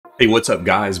Hey, what's up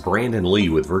guys? Brandon Lee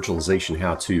with Virtualization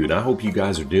How To, and I hope you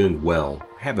guys are doing well.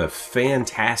 I have a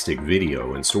fantastic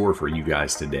video in store for you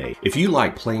guys today. If you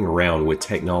like playing around with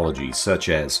technology such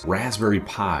as Raspberry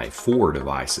Pi 4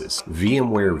 devices,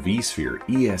 VMware vSphere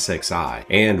ESXi,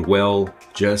 and well,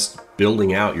 just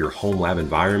building out your home lab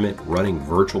environment, running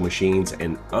virtual machines,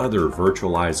 and other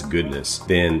virtualized goodness,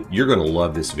 then you're going to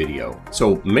love this video.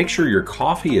 So make sure your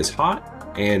coffee is hot,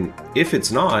 and if it's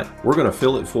not, we're going to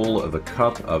fill it full of a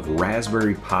cup of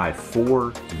Raspberry Pi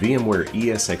 4, VMware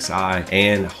ESXi,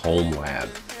 and Home Lab.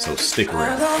 So stick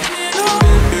around.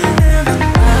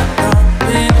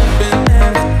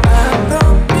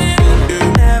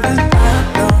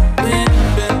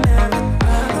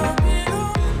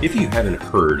 If you haven't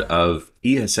heard of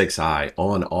ESXi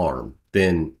on ARM,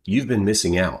 then you've been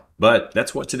missing out. But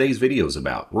that's what today's video is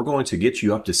about. We're going to get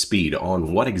you up to speed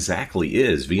on what exactly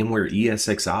is VMware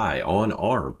ESXi on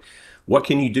ARM. What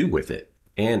can you do with it?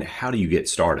 And how do you get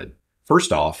started?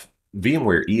 First off,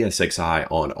 VMware ESXi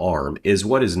on ARM is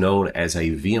what is known as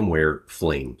a VMware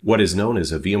Fling.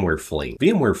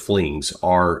 VMware Flings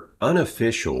are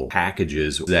unofficial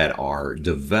packages that are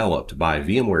developed by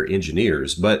VMware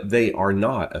engineers, but they are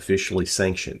not officially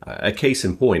sanctioned. A case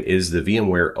in point is the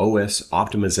VMware OS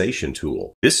optimization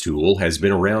tool. This tool has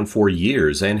been around for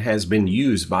years and has been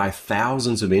used by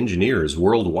thousands of engineers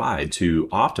worldwide to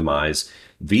optimize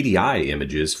VDI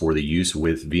images for the use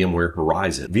with VMware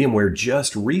Horizon. VMware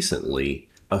just recently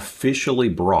officially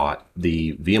brought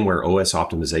the VMware OS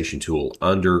optimization tool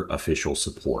under official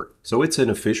support. So it's an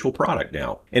official product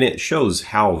now, and it shows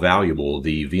how valuable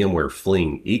the VMware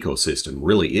Fling ecosystem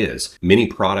really is. Many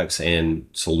products and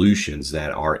solutions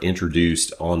that are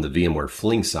introduced on the VMware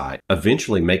Fling side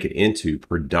eventually make it into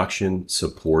production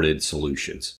supported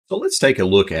solutions. So let's take a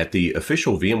look at the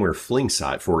official VMware Fling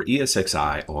site for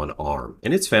ESXi on ARM,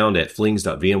 and it's found at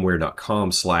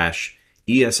flings.vmware.com/ESXi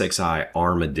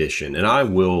Arm Edition, and I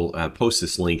will post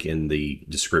this link in the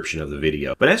description of the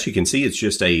video. But as you can see, it's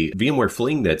just a VMware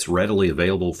Fling that's readily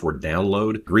available for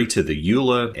download. Agree to the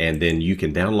EULA, and then you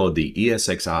can download the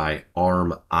ESXi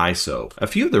Arm ISO. A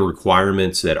few of the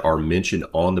requirements that are mentioned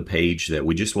on the page that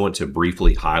we just want to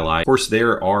briefly highlight. Of course,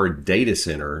 there are data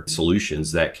center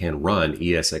solutions that can run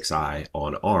ESXi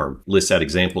on ARM. List out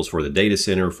examples for the data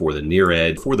center, for the near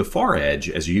edge. For the far edge,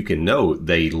 as you can note,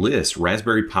 they list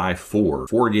Raspberry Pi 4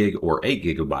 gig or 8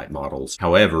 gigabyte models.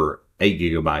 However, 8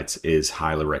 gigabytes is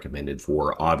highly recommended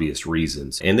for obvious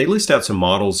reasons. And they list out some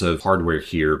models of hardware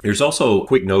here. There's also a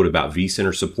quick note about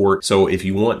vCenter support. So if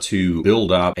you want to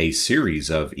build up a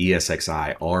series of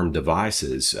ESXi ARM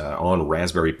devices on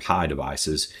Raspberry Pi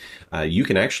devices, you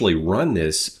can actually run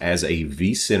this as a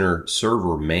vCenter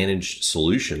server managed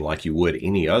solution like you would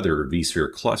any other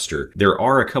vSphere cluster. There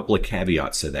are a couple of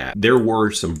caveats to that. There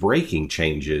were some breaking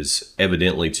changes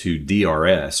evidently to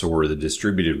DRS, or the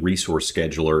Distributed Resource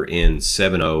Scheduler, in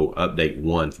 7.0 Update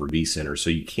 1 for vCenter. So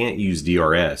you can't use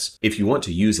DRS. If you want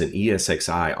to use an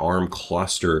ESXi ARM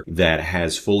cluster that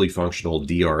has fully functional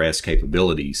DRS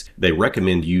capabilities, they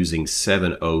recommend using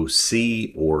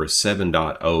 7.0C or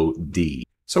 7.0D.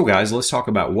 So guys, let's talk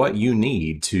about what you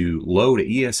need to load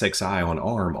ESXi on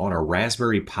ARM on a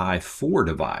Raspberry Pi 4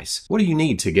 device. What do you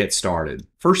need to get started?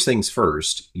 First things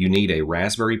first, you need a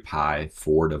Raspberry Pi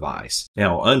 4 device.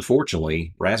 Now,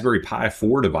 unfortunately, Raspberry Pi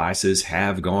 4 devices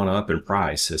have gone up in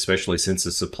price, especially since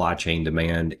the supply chain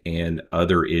demand and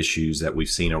other issues that we've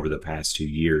seen over the past 2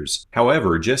 years.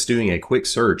 However, just doing a quick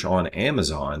search on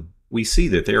Amazon, we see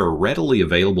that there are readily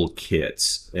available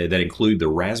kits that include the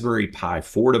Raspberry Pi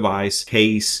 4 device,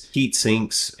 case, heat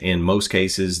sinks, in most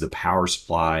cases the power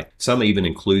supply. Some even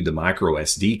include the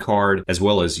microSD card, as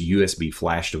well as USB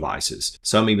flash devices.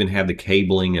 Some even have the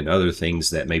cabling and other things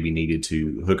that may be needed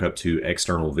to hook up to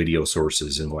external video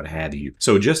sources and what have you.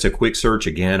 So just a quick search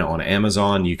again on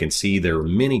Amazon, you can see there are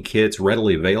many kits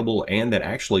readily available and that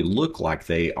actually look like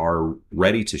they are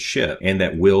ready to ship and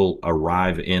that will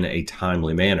arrive in a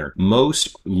timely manner.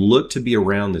 Most look to be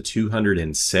around the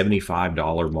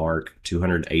 $275 mark,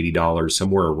 $280,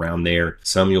 somewhere around there.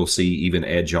 Some you'll see even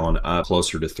edge on up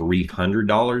closer to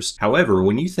 $300. However,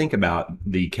 when you think about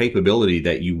the capability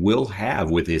that you will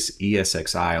have with this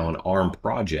ESXi on ARM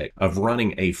project of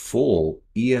running a full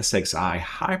ESXi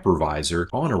hypervisor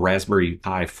on a Raspberry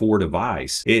Pi 4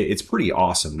 device, it's pretty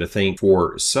awesome to think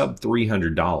for sub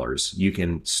 $300 you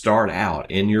can start out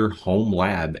in your home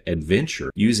lab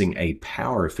adventure using a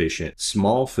power efficient,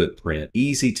 small footprint,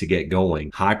 easy to get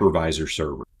going hypervisor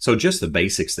server. So just the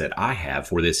basics that I have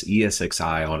for this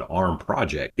ESXi on ARM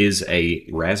project is a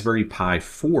Raspberry Pi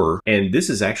 4, and this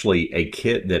is actually a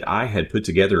kit that I had put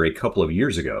together a couple of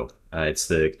years ago. It's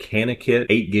the CanaKit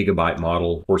 8GB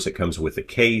model. Of course, it comes with a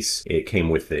case. It came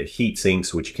with the heat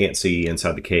sinks, which you can't see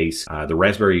inside the case. The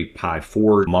Raspberry Pi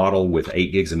 4 model with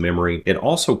 8 gigs of memory. It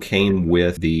also came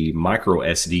with the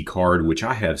microSD card, which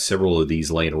I have several of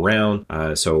these laying around.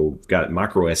 So got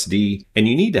microSD, and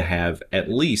you need to have at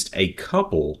least a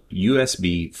couple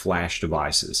USB flash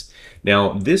devices.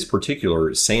 Now, this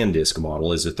particular SanDisk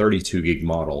model is a 32 gig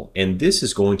model, and this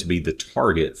is going to be the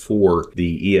target for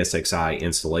the ESXi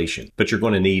installation. But you're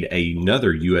going to need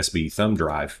another USB thumb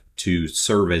drive to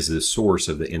serve as the source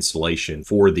of the installation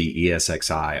for the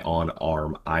ESXi on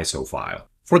ARM ISO file.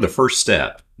 For the first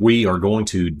step, we are going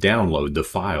to download the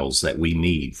files that we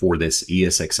need for this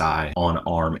ESXi on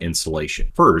ARM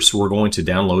installation. First, we're going to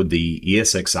download the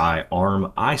ESXi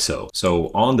ARM ISO. So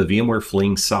on the VMware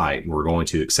Flings site, we're going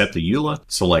to accept the EULA,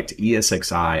 select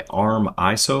ESXi ARM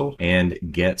ISO, and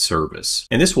get service.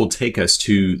 And this will take us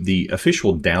to the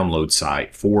official download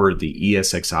site for the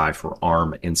ESXi for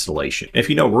ARM installation. If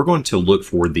you know, we're going to look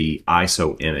for the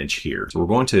ISO image here. So we're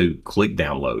going to click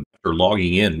download. Or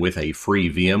logging in with a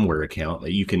free VMware account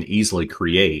that you can easily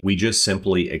create, we just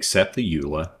simply accept the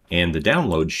EULA and the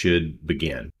download should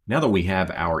begin. Now that we have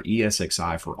our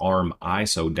ESXi for ARM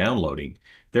ISO downloading,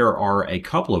 there are a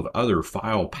couple of other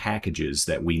file packages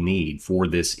that we need for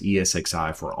this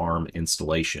ESXi for ARM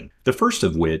installation. The first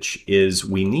of which is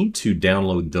we need to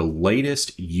download the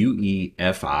latest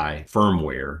UEFI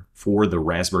firmware for the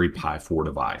Raspberry Pi 4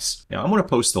 device. Now, I'm going to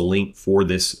post the link for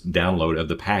this download of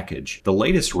the package. The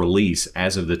latest release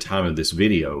as of the time of this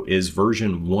video is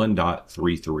version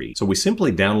 1.33. So we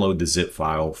simply download the zip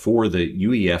file for the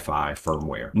UEFI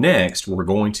firmware. Next, we're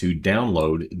going to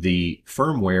download the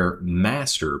firmware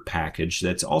master package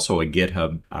that's also a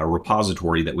GitHub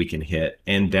repository that we can hit,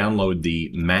 and download the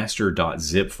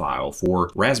master.zip file for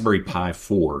Raspberry Pi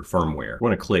 4 firmware. We're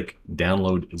going to click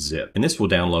download zip, and this will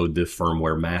download the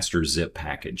firmware master zip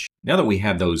package. Now that we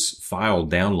have those file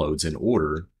downloads in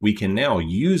order, we can now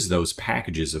use those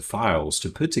packages of files to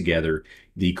put together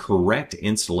the correct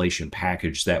installation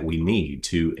package that we need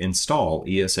to install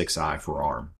ESXi for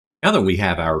ARM. Now that we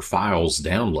have our files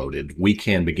downloaded, we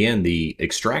can begin the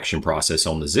extraction process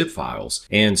on the zip files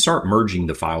and start merging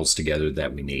the files together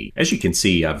that we need. As you can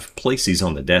see, I've placed these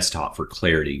on the desktop for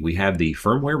clarity. We have the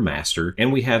firmware master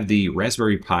and we have the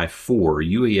Raspberry Pi 4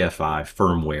 UEFI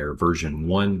firmware version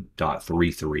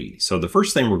 1.33. So the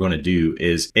first thing we're going to do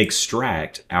is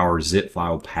extract our zip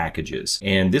file packages,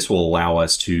 and this will allow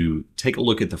us to take a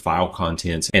look at the file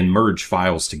contents and merge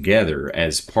files together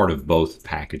as part of both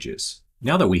packages.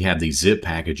 Now that we have these zip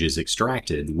packages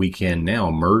extracted, we can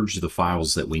now merge the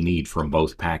files that we need from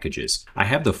both packages. I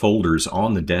have the folders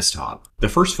on the desktop. The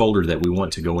first folder that we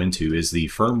want to go into is the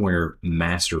firmware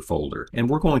master folder, and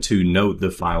we're going to note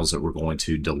the files that we're going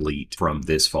to delete from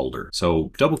this folder.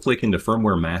 So double click into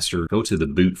firmware master, go to the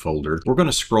boot folder. We're going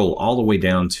to scroll all the way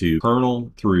down to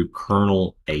kernel through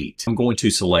kernel 8. I'm going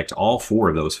to select all 4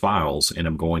 of those files and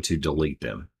I'm going to delete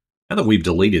them. Now that we've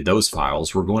deleted those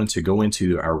files, we're going to go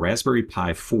into our Raspberry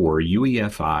Pi 4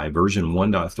 UEFI version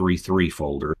 1.33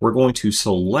 folder. We're going to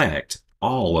select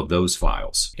all of those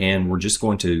files, and we're just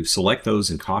going to select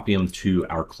those and copy them to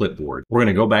our clipboard. We're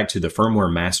going to go back to the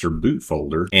firmware master boot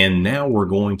folder, and now we're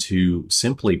going to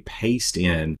simply paste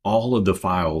in all of the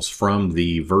files from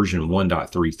the version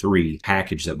 1.33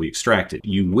 package that we extracted.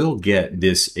 You will get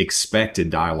this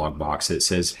expected dialog box that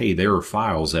says, hey, there are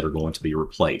files that are going to be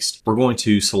replaced. We're going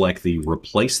to select the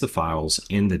replace the files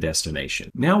in the destination.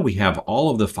 Now we have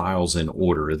all of the files in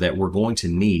order that we're going to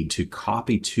need to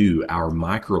copy to our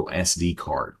microSD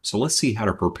card. So let's see how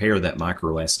to prepare that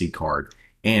microSD card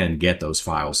and get those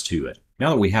files to it. Now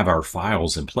that we have our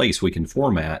files in place, we can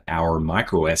format our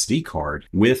microSD card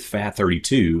with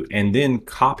FAT32 and then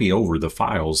copy over the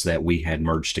files that we had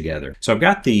merged together. So I've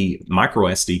got the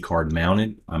microSD card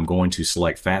mounted. I'm going to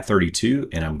select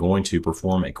FAT32 and I'm going to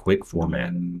perform a quick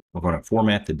format. We're going to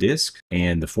format the disk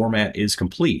and the format is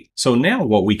complete. So now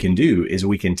what we can do is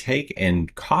we can take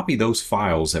and copy those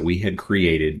files that we had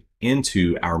created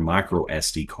into our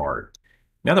microSD card.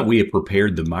 Now that we have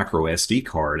prepared the microSD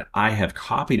card, I have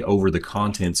copied over the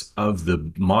contents of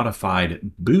the modified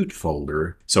boot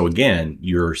folder. So again,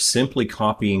 you're simply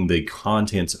copying the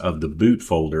contents of the boot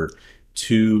folder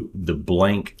to the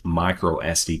blank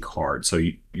microSD card. So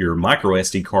your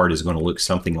microSD card is going to look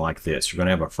something like this. You're going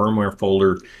to have a firmware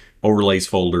folder, overlays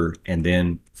folder, and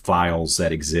then files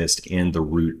that exist in the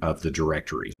root of the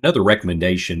directory. Another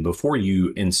recommendation before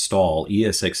you install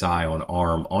ESXi on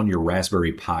ARM on your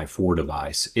Raspberry Pi 4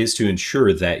 device is to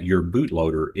ensure that your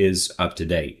bootloader is up to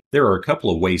date. There are a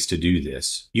couple of ways to do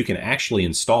this. You can actually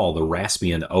install the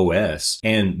Raspbian OS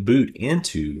and boot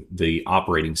into the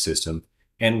operating system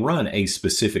and run a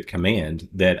specific command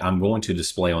that I'm going to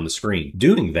display on the screen.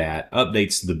 Doing that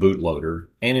updates the bootloader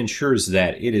and ensures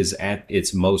that it is at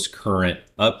its most current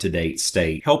up-to-date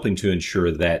state, helping to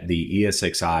ensure that the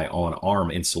ESXi on ARM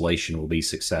installation will be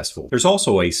successful. There's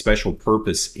also a special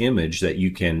purpose image that you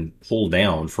can pull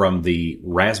down from the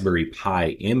Raspberry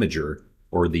Pi Imager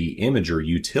or the Imager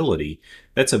utility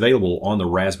that's available on the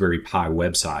Raspberry Pi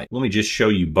website. Let me just show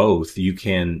you both. You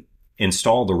can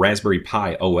install the Raspberry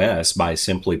Pi OS by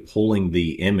simply pulling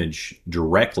the image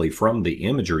directly from the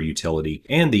Imager utility,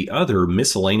 and the other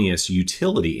miscellaneous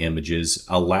utility images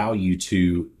allow you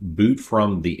to boot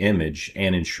from the image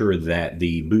and ensure that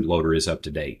the bootloader is up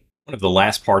to date. One of the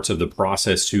last parts of the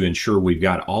process to ensure we've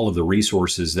got all of the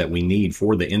resources that we need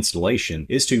for the installation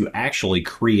is to actually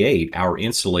create our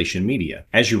installation media.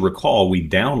 As you recall, we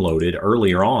downloaded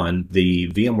earlier on the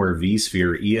VMware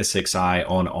vSphere ESXi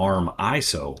on ARM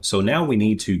ISO. So now we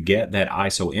need to get that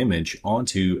ISO image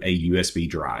onto a USB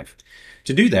drive.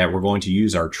 To do that, we're going to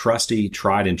use our trusty,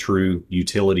 tried and true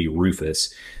utility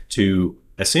Rufus to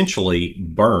essentially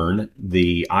burn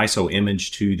the ISO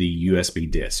image to the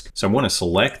USB disk. So I'm going to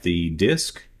select the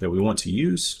disk that we want to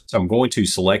use. So I'm going to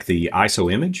select the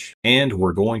ISO image, and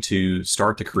we're going to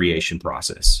start the creation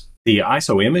process. The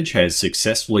ISO image has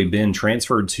successfully been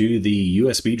transferred to the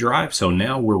USB drive, so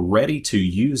now we're ready to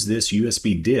use this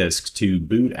USB disk to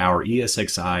boot our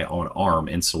ESXi on ARM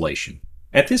installation.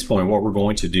 At this point, what we're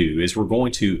going to do is we're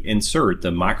going to insert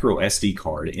the microSD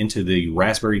card into the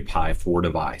Raspberry Pi 4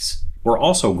 device. We're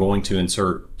also going to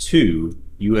insert two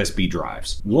USB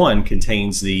drives. One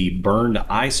contains the burned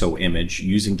ISO image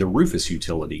using the Rufus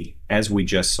utility, as we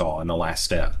just saw in the last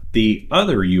step. The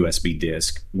other USB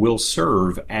disk will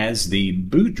serve as the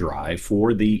boot drive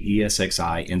for the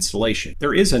ESXi installation.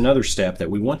 There is another step that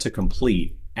we want to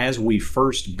complete as we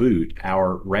first boot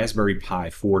our Raspberry Pi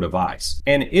 4 device.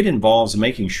 And it involves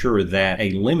making sure that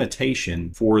a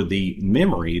limitation for the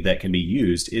memory that can be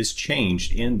used is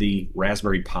changed in the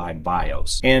Raspberry Pi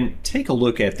BIOS. And take a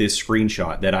look at this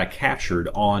screenshot that I captured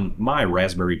on my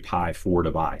Raspberry Pi 4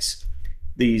 device.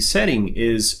 The setting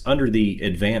is under the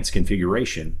advanced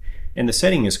configuration, and the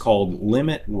setting is called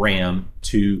limit RAM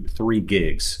to 3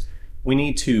 gigs. We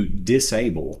need to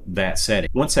disable that setting.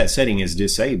 Once that setting is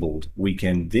disabled, we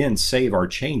can then save our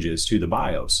changes to the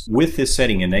BIOS. With this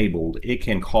setting enabled, it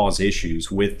can cause issues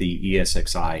with the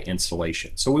ESXi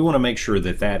installation. So we want to make sure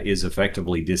that that is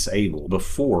effectively disabled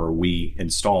before we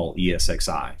install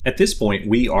ESXi. At this point,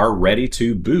 we are ready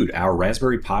to boot our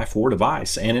Raspberry Pi 4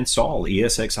 device and install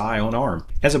ESXi on ARM.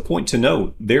 As a point to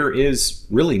note, there is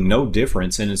really no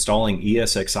difference in installing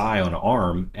ESXi on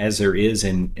ARM as there is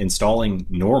in installing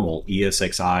normal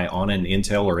ESXi on an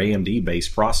Intel or AMD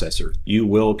based processor. You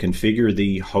will configure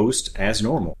the host as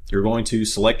normal. You're going to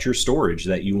select your storage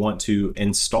that you want to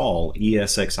install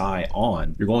ESXi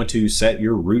on. You're going to set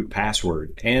your root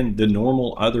password and the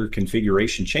normal other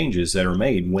configuration changes that are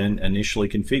made when initially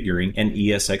configuring an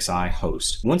ESXi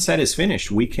host. Once that is finished,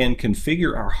 we can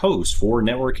configure our host for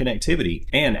network connectivity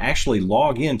and actually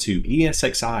log into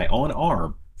ESXi on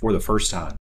ARM for the first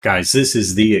time. Guys, this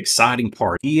is the exciting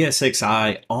part.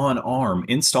 ESXi on ARM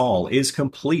install is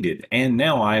completed, and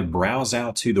now I browse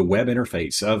out to the web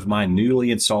interface of my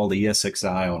newly installed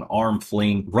ESXi on ARM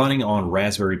Fling running on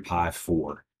Raspberry Pi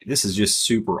 4. This is just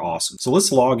super awesome. So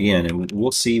let's log in and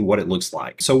we'll see what it looks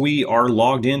like. So we are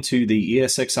logged into the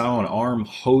ESXi on ARM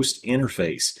host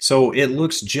interface. So it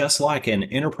looks just like an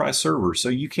enterprise server. So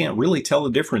you can't really tell the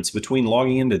difference between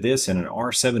logging into this and an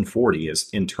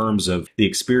R740 in terms of the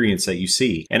experience that you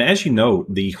see. And as you know,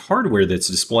 the hardware that's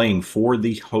displaying for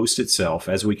the host itself,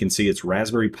 as we can see, it's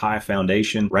Raspberry Pi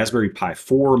Foundation, Raspberry Pi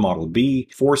 4 Model B,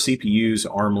 4 CPUs,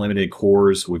 ARM limited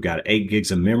cores. We've got 8 gigs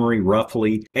of memory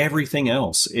roughly. Everything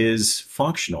else is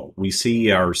functional. We see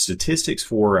our statistics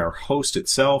for our host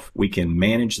itself. We can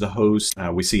manage the host.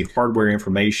 We see hardware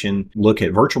information, look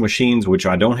at virtual machines, which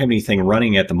I don't have anything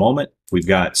running at the moment. we've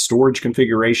got storage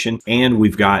configuration, and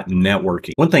we've got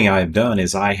networking. One thing I've done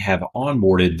is I have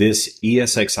onboarded this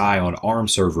ESXi on ARM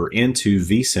server into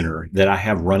vCenter that I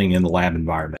have running in the lab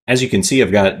environment. As you can see,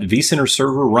 I've got vCenter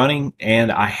server running,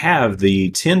 and I have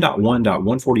the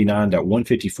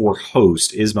 10.1.149.154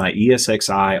 host is my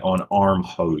ESXi on ARM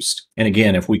host. And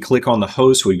again, if we click on the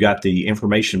host, we've got the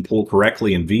information pulled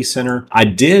correctly in vCenter. I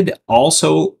did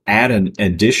also add an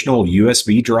additional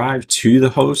USB drive to the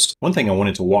host. One thing I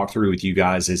wanted to walk through with you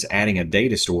guys is adding a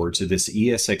data store to this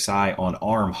ESXi on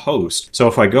ARM host. So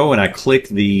if I go and I click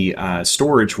the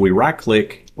storage, we right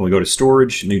click, we go to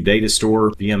storage, new data store,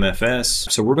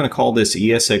 VMFS. So we're going to call this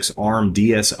ESX Arm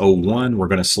DS01. We're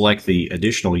going to select the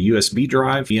additional USB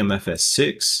drive,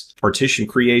 VMFS6. Partition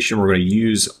creation, we're going to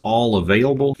use all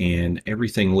available, and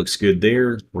everything looks good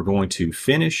there. We're going to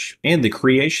finish, and the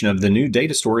creation of the new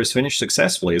data store is finished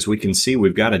successfully. As we can see,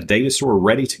 we've got a data store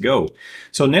ready to go.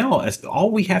 So now all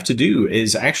we have to do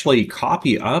is actually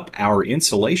copy up our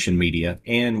installation media,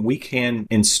 and we can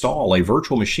install a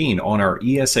virtual machine on our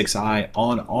ESXi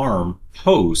on ARM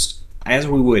host as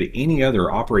we would any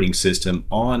other operating system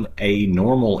on a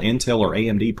normal Intel or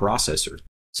AMD processor.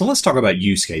 So let's talk about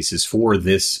use cases for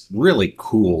this really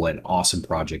cool and awesome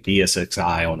project,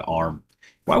 ESXi on ARM.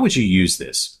 Why would you use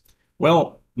this?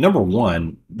 Well, number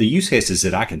one, the use cases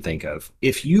that I can think of,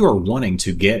 if you are wanting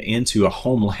to get into a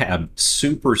home lab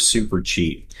super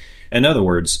cheap, in other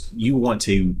words, you want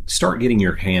to start getting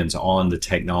your hands on the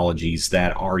technologies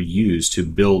that are used to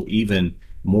build even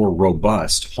more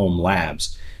robust home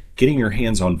labs, getting your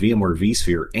hands on VMware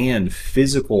vSphere and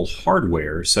physical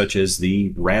hardware such as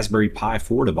the Raspberry Pi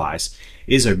 4 device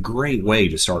is a great way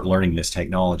to start learning this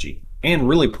technology. And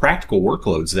really practical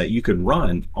workloads that you could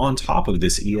run on top of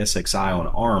this ESXi on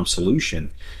ARM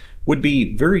solution would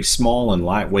be very small and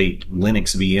lightweight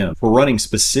Linux VM for running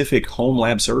specific home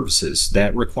lab services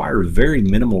that require very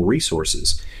minimal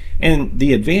resources. And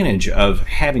the advantage of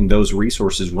having those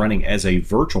resources running as a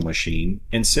virtual machine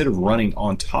instead of running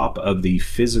on top of the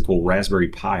physical Raspberry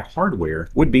Pi hardware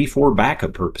would be for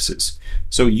backup purposes.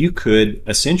 So you could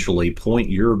essentially point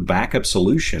your backup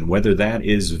solution, whether that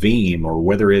is Veeam or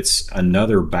whether it's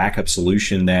another backup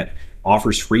solution that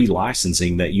offers free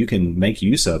licensing that you can make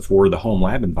use of for the home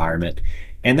lab environment.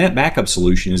 And that backup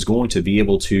solution is going to be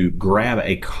able to grab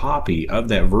a copy of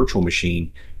that virtual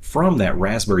machine from that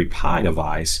Raspberry Pi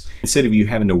device. Instead of you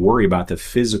having to worry about the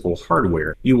physical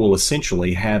hardware, you will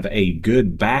essentially have a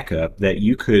good backup that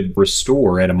you could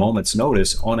restore at a moment's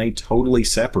notice on a totally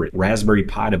separate Raspberry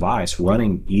Pi device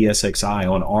running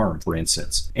ESXi on ARM, for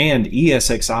instance. And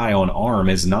ESXi on ARM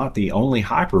is not the only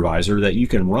hypervisor that you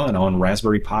can run on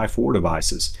Raspberry Pi 4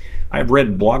 devices. I've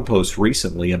read blog posts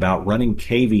recently about running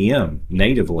KVM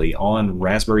natively on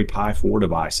Raspberry Pi 4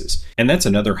 devices. And that's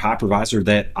another hypervisor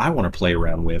that I want to play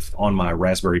around with on my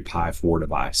Raspberry Pi 4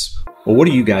 device. Well, what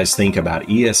do you guys think about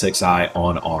ESXi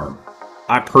on ARM?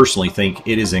 I personally think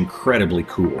it is incredibly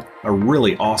cool. A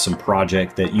really awesome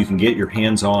project that you can get your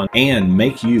hands on and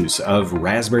make use of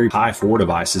Raspberry Pi 4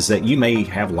 devices that you may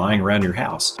have lying around your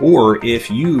house. Or if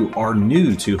you are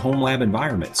new to home lab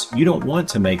environments, you don't want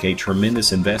to make a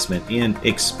tremendous investment in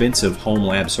expensive home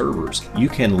lab servers, you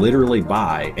can literally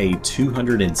buy a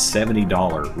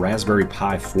 $270 Raspberry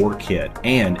Pi 4 kit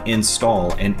and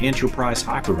install an enterprise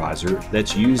hypervisor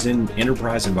that's used in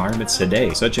enterprise environments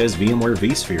today, such as VMware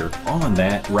vSphere, on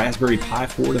that Raspberry Pi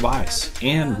 4 device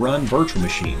and run virtual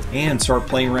machine and start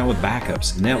playing around with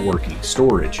backups, networking,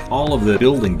 storage, all of the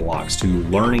building blocks to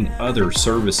learning other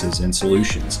services and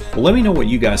solutions. Well, let me know what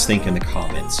you guys think in the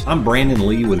comments. I'm Brandon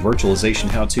Lee with Virtualization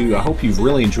How To. I hope you've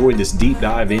really enjoyed this deep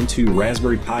dive into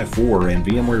Raspberry Pi 4 and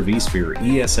VMware vSphere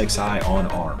ESXi on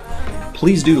ARM.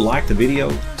 Please do like the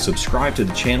video, subscribe to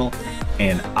the channel,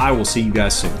 and I will see you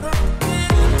guys soon.